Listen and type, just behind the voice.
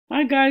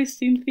Hi guys,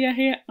 Cynthia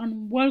here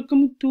and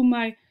welcome to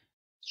my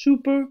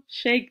Super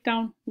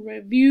Shakedown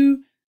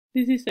review.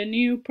 This is a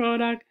new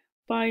product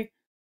by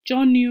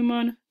John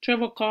Newman,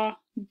 Trevor Carr,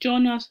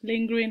 Jonas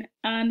Lindgren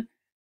and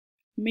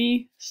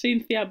me,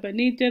 Cynthia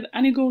Benitez,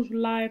 and it goes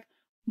live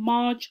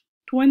March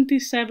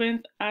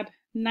 27th at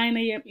 9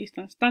 a.m.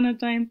 Eastern Standard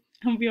Time.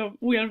 And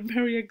we are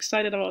very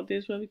excited about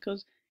this one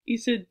because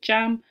it's a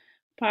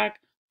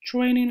jam-packed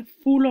training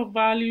full of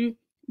value.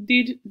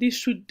 This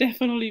should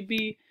definitely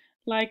be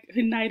like a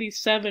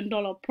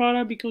 $97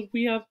 product because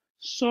we have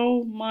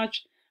so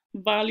much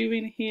value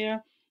in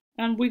here,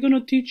 and we're gonna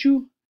teach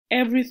you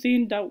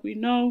everything that we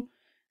know,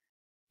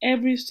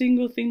 every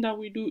single thing that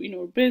we do in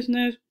our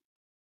business,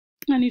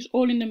 and it's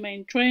all in the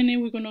main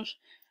training.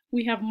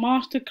 We have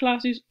master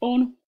classes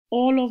on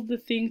all of the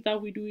things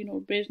that we do in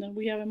our business.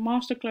 We have a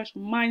masterclass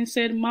on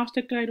mindset,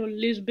 masterclass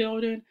on list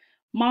building,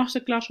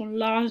 masterclass on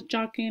last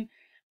jacking,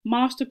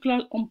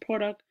 masterclass on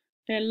product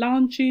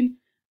launching,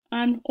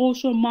 and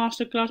also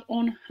masterclass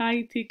on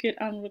high ticket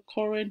and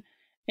recurring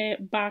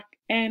back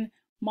end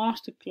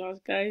masterclass,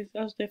 guys.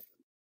 That's the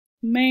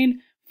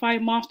main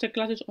 5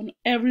 masterclasses on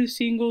every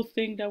single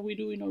thing that we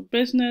do in our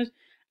business,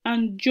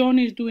 and John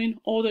is doing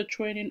all the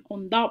training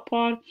on that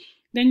part.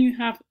 Then you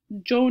have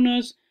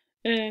Jonas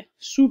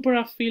super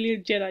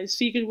affiliate Jedi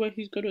secret, where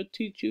he's going to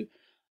teach you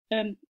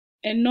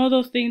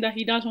another thing that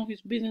he does on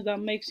his business that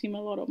makes him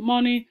a lot of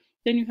money.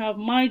 Then you have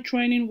my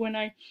training when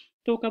I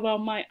talk about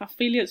my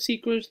affiliate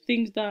secrets,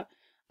 things that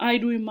I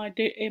do in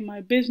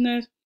my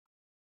business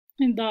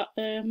and that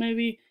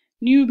maybe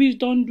newbies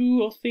don't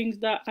do, or things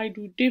that I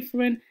do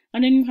different.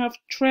 And then you have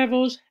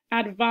Trevor's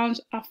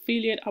advanced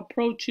affiliate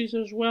approaches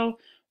as well,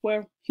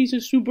 where he's a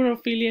super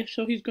affiliate,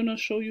 so he's gonna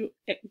show you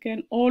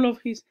again all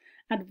of his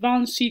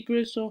advanced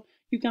secrets so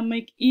you can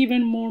make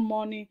even more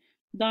money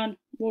than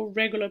what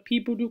regular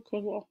people do,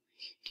 because well,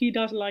 he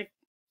does like,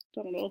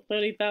 I don't know,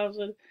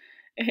 30,000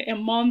 a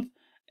month.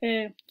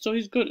 So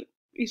he's good.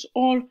 It's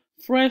all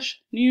fresh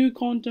new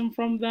content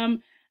from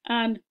them,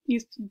 and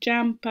it's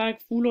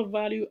jam-packed full of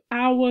value,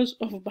 hours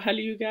of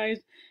value, guys.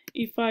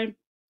 If I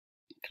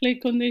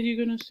click on this,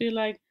 you're gonna see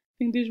like, I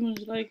think this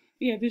one's like,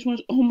 yeah, this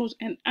one's almost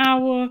an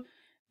hour.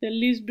 The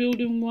list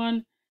building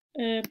one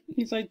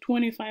is like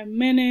 25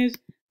 minutes.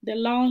 The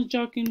launch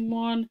jacking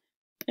one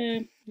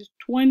is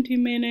 20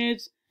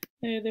 minutes.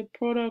 The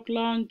product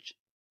launch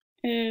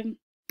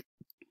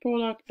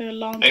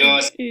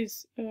launch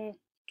is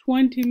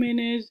 20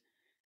 minutes.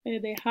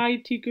 The high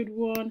ticket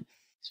one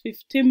is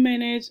 15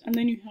 minutes. And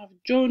then you have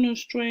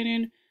Jonas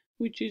training,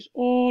 which is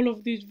all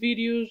of these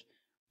videos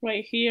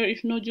right here.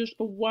 It's not just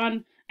a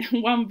one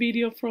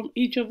video from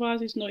each of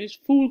us. It's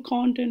full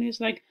content.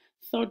 It's like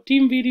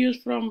 13 videos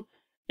from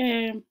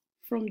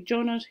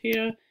Jonas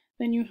here.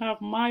 Then you have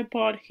my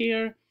part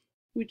here,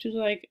 which is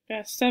like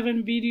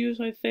 7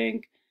 videos, I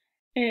think.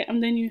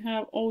 And then you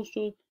have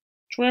also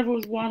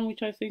Trevor's one,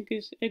 which I think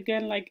is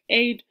again like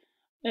 8,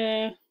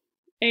 9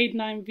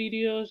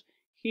 videos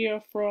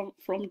here from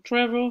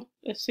Trevor,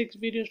 6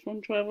 videos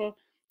from Trevor.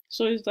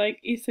 So it's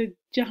like, it's a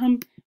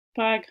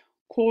jam-packed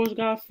course,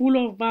 guys, full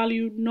of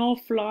value, no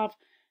fluff.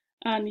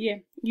 And yeah,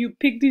 you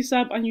pick this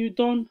up and you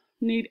don't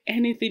need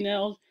anything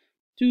else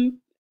to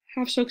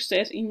have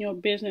success in your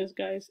business,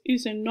 guys.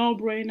 It's a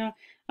no-brainer.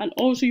 And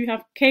also you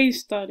have case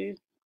studies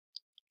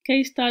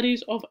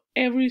of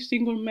every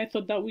single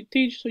method that we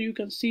teach, so you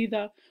can see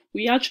that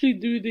we actually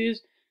do this.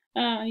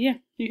 Yeah,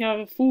 you have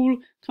a full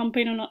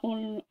campaign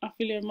on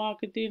affiliate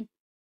marketing,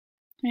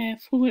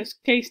 full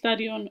case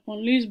study on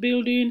list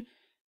building,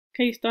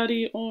 case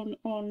study on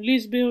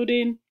list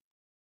building,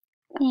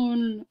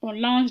 on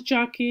launch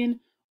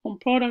jacking, on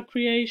product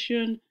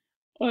creation,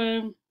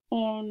 on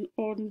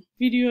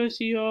video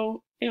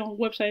SEO, on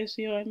website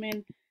SEO. I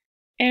mean,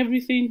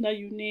 everything that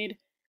you need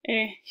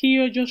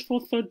here just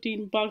for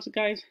 $13,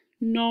 guys.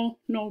 No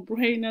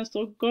brainer.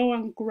 So go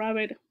and grab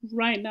it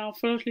right now.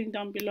 First link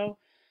down below.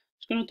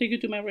 It's gonna take you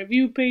to my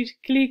review page.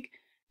 Click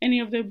any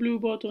of the blue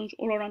buttons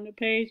all around the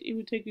page. It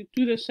will take you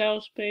to the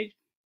sales page,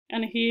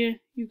 and here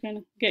you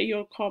can get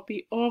your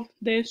copy of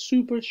the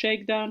Super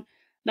Shakedown.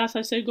 That,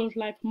 I said, goes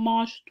live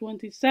March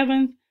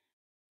 27th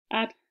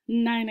at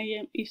 9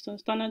 a.m. Eastern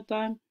Standard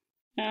Time.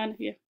 And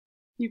yeah,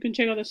 you can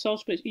check out the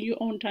sales page in your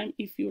own time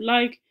if you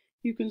like.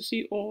 You can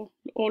see all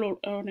our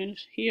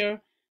earnings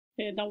here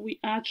that we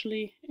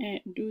actually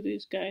do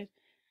this, guys.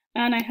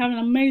 And I have an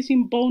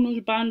amazing bonus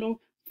bundle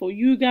for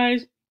you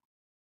guys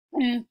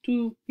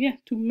to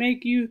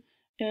make you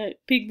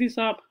pick this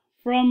up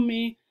from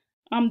me.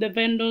 I'm the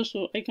vendor,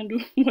 so I can do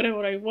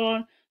whatever I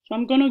want. So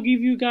I'm gonna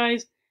give you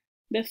guys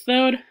the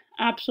 3rd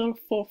upsell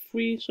for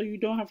free, so you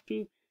don't have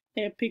to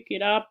pick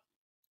it up.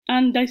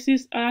 And this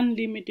is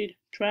unlimited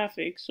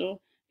traffic.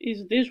 So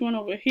is this one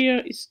over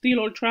here? It's still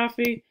all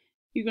traffic.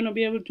 You're gonna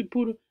be able to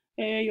put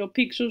your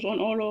pixels on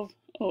all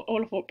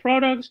of our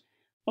products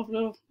of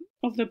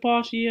the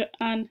past year,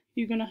 and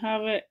you're gonna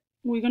have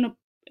we're gonna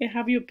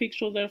have your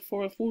pixel there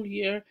for a full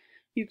year.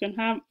 You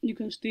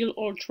can steal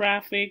all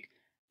traffic,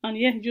 and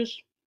yeah,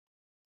 just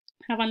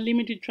have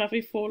unlimited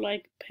traffic for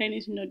like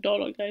pennies in a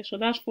dollar, guys. So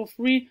that's for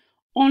free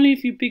only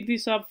if you pick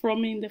this up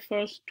from me in the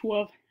first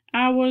 12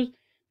 hours,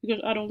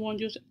 because I don't want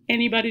just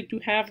anybody to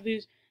have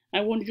this.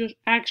 I want just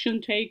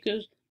action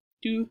takers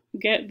to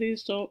get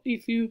this. So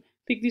if you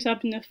pick this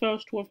up in the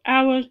first 12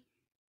 hours,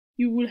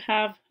 you will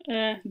have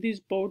these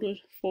bonus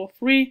for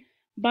free.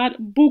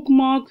 But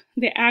bookmark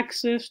the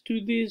access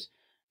to this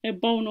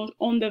bonus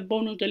on the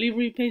bonus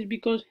delivery page,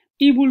 because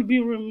it will be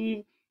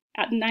removed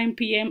at 9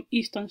 p.m.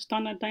 Eastern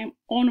Standard Time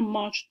on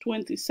March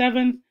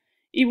 27th.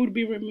 It will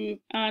be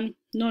removed, and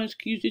no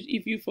excuses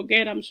if you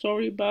forget. I'm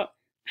sorry, but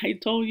I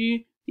told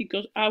you,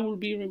 because I will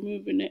be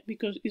removing it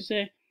because it's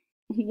a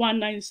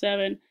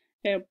 197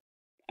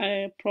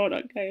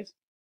 product, guys.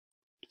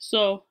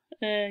 So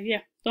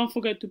yeah, don't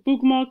forget to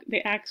bookmark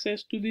the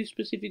access to this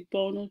specific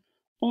bonus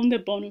on the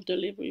bonus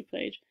delivery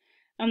page.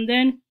 And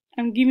then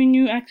I'm giving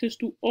you access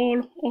to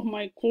all of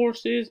my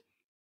courses,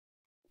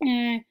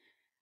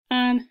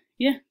 and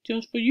yeah,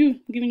 just for you,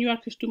 I'm giving you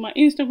access to my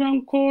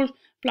Instagram course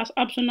plus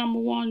upsell number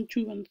 1,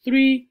 2, and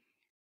 3,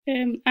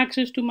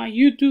 access to my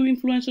YouTube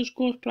influencers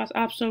course plus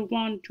upsell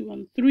 1, 2,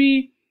 and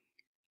 3,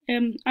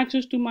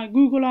 access to my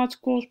Google Ads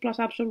course plus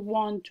upsell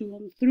 1, 2,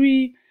 and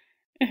 3,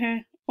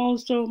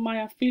 also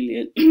my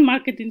affiliate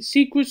marketing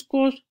secrets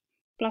course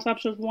plus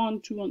upsells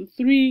 1, 2, and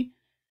 3,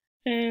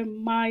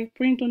 my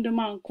print on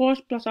demand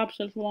course plus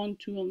upsells 1,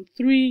 2, and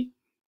 3,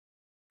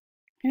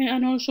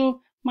 and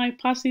also my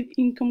passive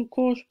income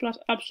course plus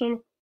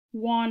upsell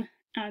 1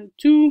 and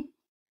 2.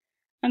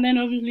 And then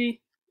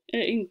obviously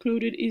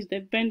included is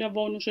the vendor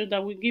bonuses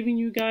that we're giving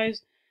you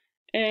guys,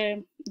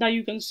 that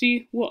you can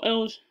see what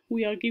else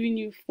we are giving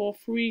you for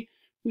free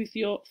with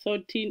your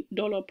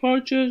 $13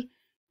 purchase,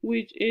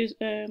 which is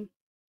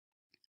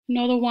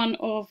another one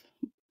of,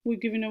 we're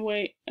giving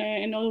away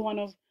another one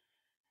of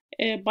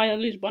buy a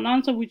List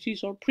Bonanza, which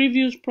is our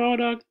previous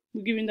product.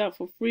 We're giving that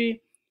for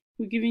free.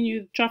 We're giving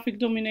you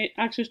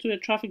access to the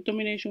traffic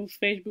domination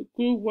Facebook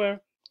group,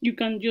 where you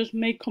can just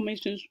make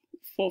commissions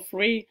for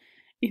free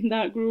in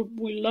that group.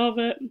 We love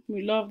it.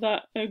 We love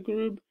that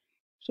group.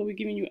 So we're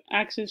giving you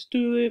access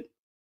to it.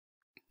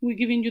 We're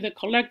giving you the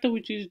collector,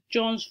 which is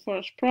John's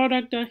first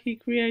product that he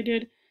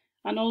created.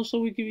 And also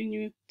we're giving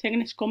you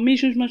Technics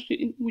Commissions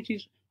Machine, which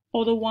is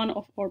other one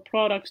of our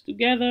products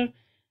together.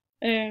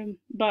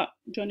 But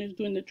John is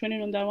doing the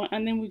training on that one.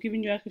 And then we're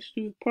giving you access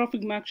to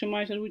Profit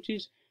Maximizer, which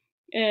is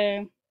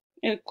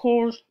a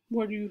course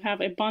where you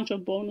have a bunch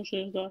of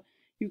bonuses that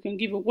you can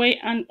give away,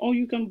 and or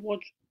you can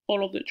watch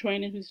all of the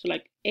training. It's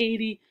like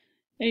 80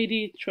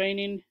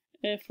 training,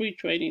 free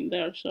training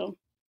there. So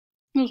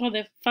those are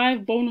the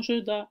 5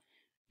 bonuses that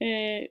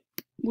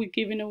we're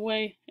giving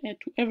away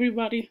to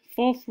everybody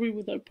for free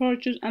with their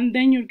purchase. And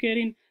then you're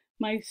getting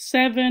my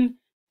 7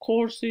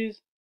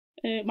 courses,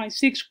 my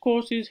 6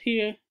 courses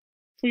here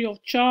free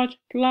of charge,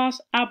 plus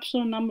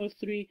upsell number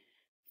 3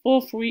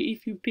 for free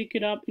if you pick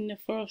it up in the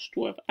first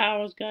 12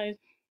 hours, guys.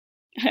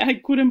 I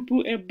couldn't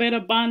put a better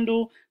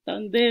bundle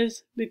than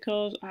this,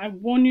 because I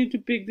want you to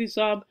pick this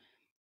up.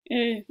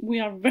 We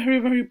are very,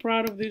 very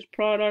proud of this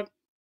product.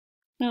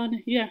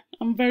 And yeah,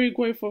 I'm very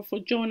grateful for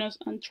Jonas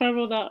and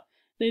Trevor that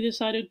they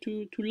decided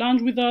to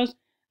launch with us.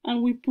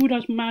 And we put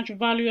as much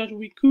value as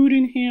we could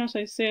in here. As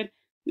I said,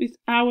 it's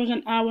hours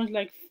and hours,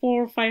 like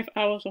 4 or 5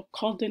 hours of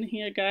content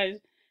here, guys.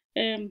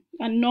 And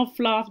not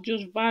fluff,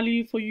 just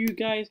value for you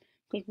guys,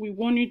 because we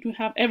want you to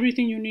have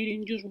everything you need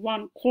in just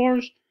one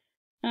course.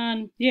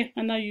 And yeah,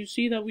 and that you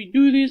see that we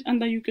do this,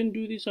 and that you can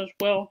do this as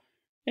well.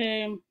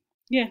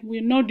 Yeah,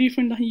 we're no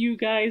different than you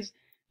guys.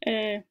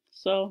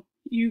 So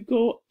you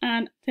go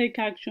and take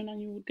action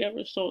and you will get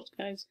results,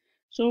 guys.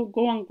 So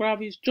go and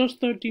grab it. It's just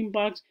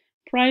 $13.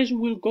 Price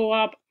will go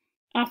up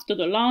after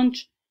the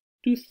launch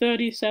to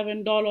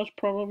 $37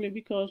 probably,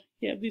 because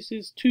yeah, this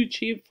is too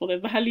cheap for the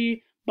value.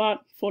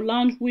 But for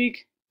launch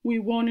week, we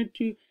wanted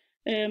to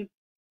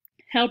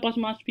help as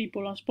much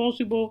people as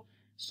possible,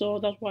 so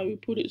that's why we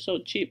put it so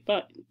cheap.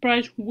 But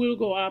price will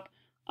go up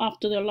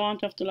after the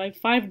launch. After like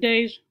 5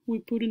 days, we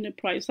put in the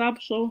price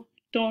up, so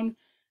don't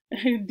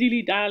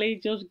dilly dally,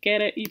 just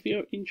get it if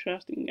you're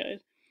interested, guys.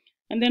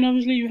 And then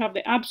obviously you have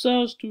the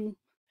upsells to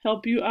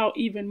help you out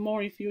even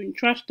more if you're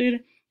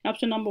interested.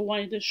 Upsell number 1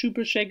 is the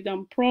Super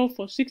Shakedown Pro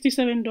for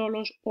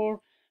 $67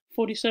 or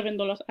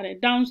 $47 at a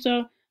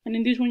downsell. And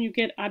in this one, you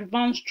get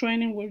advanced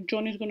training where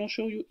John is going to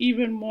show you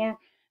even more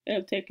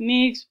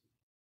techniques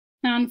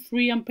and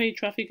free and paid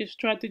traffic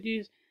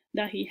strategies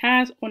that he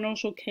has, and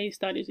also case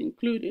studies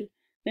included.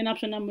 Then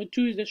option number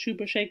 2 is the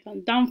Super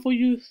Shakedown Down for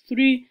You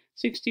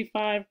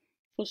 365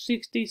 for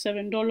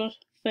 $67,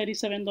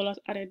 $37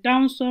 at a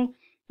downsell.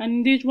 And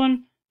in this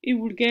one, it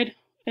will get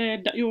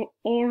your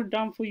all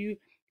done for you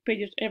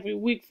pages every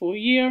week for a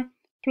year,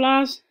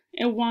 plus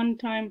a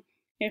one-time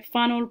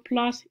funnel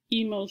plus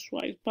email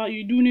swipe. But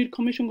you do need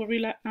Commission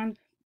Gorilla and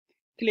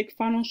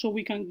ClickFunnels, so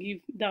we can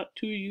give that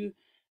to you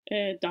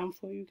done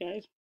for you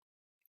guys.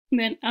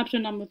 Then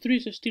option number 3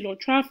 is a Steal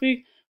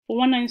Traffic for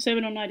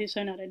 $197 or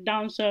 $97 at a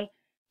downsell.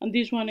 And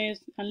this one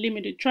is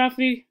unlimited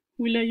traffic.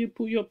 We let you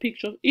put your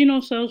pictures in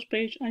our sales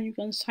page, and you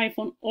can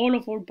siphon all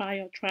of our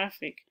buyer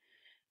traffic.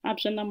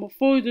 Option number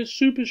 4 is the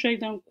Super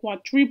Shakedown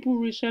Quadruple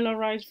Reseller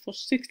Rise for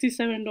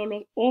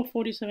 $67 or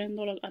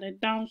 $47 at a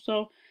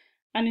downsell.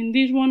 And in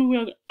this one, we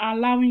are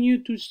allowing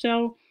you to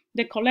sell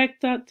the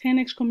Collector,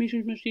 10x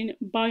Commission Machine,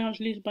 Buy on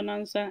List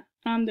Bonanza,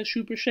 and the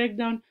Super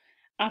Shakedown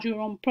as your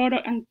own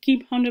product and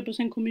keep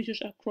 100%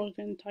 commissions across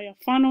the entire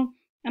funnel.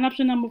 And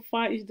option number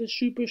 5 is the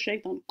Super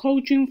Shakedown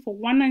Coaching for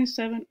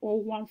 $197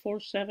 or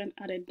 $147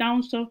 at a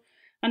downsell.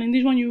 And in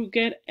this one, you will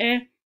get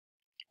a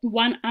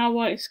 1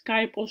 hour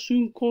Skype or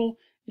Zoom call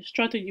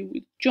strategy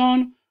with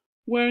John,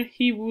 where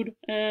he would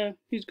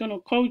he's gonna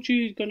coach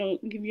you, he's gonna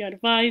give you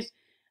advice,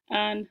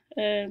 and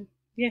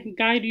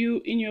guide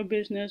you in your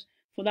business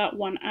for that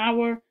 1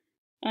 hour.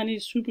 And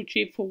it's super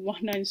cheap for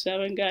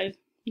 $197, guys.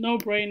 No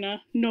brainer.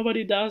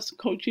 Nobody does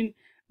coaching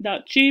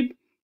that cheap.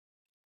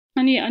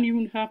 And yeah, and you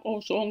will have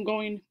also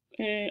ongoing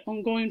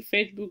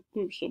Facebook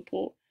group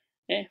support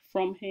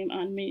from him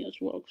and me as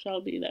well, because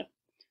I'll be there.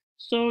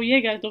 So yeah,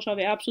 guys, those are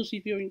the options.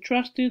 If you're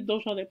interested,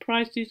 those are the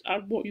prices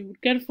at what you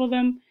would get for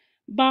them.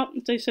 But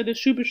as I said, the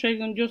Super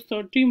Shakedown just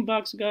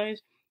 $13,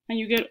 guys, and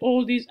you get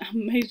all these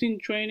amazing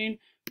training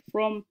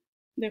from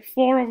the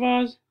 4 of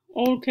us,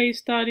 all case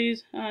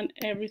studies and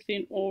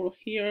everything all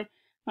here.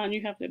 And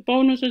you have the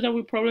bonuses that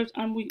we promised,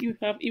 and you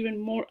have even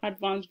more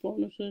advanced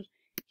bonuses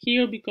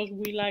here because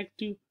we like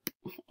to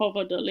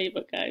over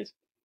deliver, guys.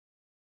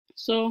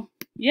 So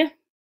yeah,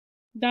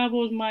 that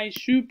was my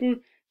Super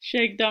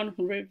Shakedown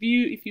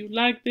review. If you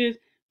like this,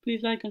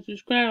 please like and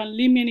subscribe, and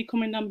leave me any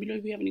comment down below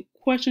if you have any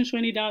questions or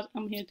any doubts.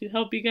 I'm here to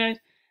help you guys.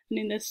 And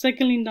in the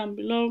second link down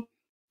below,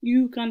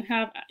 you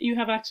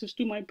have access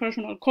to my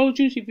personal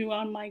coaching if you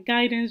want my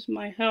guidance,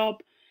 my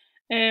help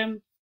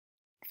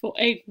for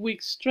 8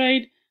 weeks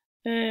straight.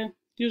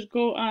 Just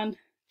go and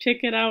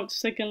check it out,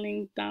 second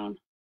link down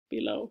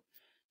below.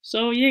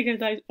 So yeah, guys,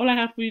 that is all I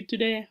have for you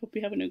today. I hope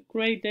you're having a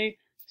great day.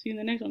 See you in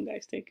the next one,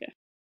 guys. Take care.